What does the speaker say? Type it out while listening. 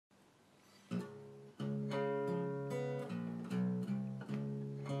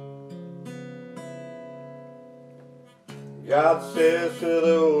God says to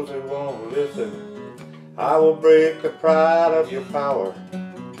those who won't listen, I will break the pride of your power.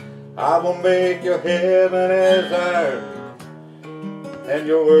 I will make your heaven as iron, and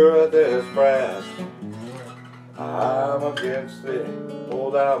your worth as brass. I'm against thee, O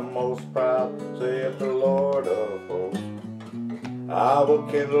thou most proud, saith the Lord of hosts. I will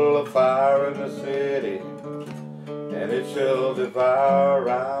kindle a fire in the city, and it shall devour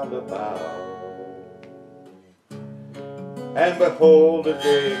round about. And behold, the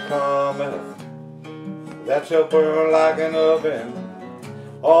day cometh that shall burn like an oven.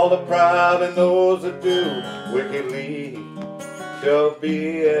 All the proud and those that do wickedly shall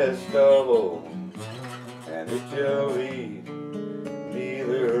be as stubble, and it shall leave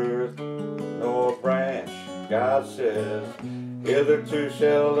neither earth nor branch. God says, hitherto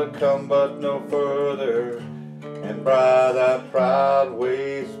shall it come, but no further, and by thy proud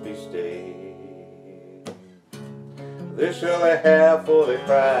ways be stayed. This shall they have for their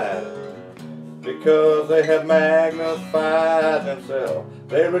pride, because they have magnified themselves.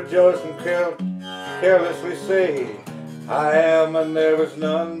 They rejoice and carelessly say, I am, and there is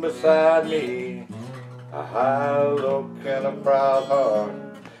none beside me. A high look and a proud heart,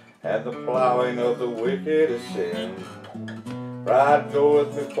 and the plowing of the wicked is sin. Pride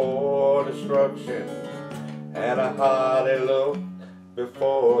goeth before destruction, and a haughty look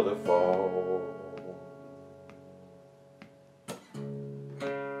before the fall.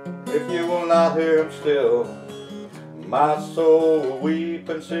 If you will not hear him still, my soul will weep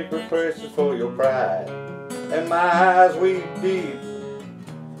in secret places for your pride, and my eyes weep deep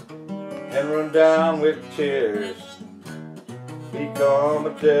and run down with tears. Become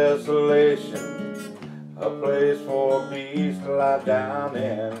a desolation, a place for beasts to lie down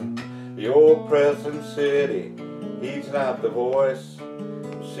in. Your present city heeds not the voice,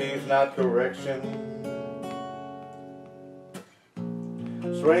 receives not correction.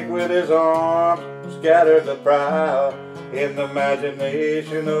 Shrink with his arms, scatter the proud in the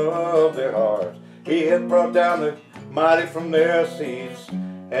imagination of their hearts. He hath brought down the mighty from their seats,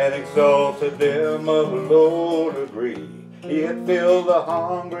 and exalted them of low degree. He hath filled the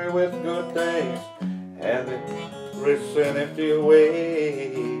hungry with good things, and the rich in empty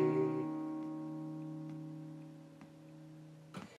ways.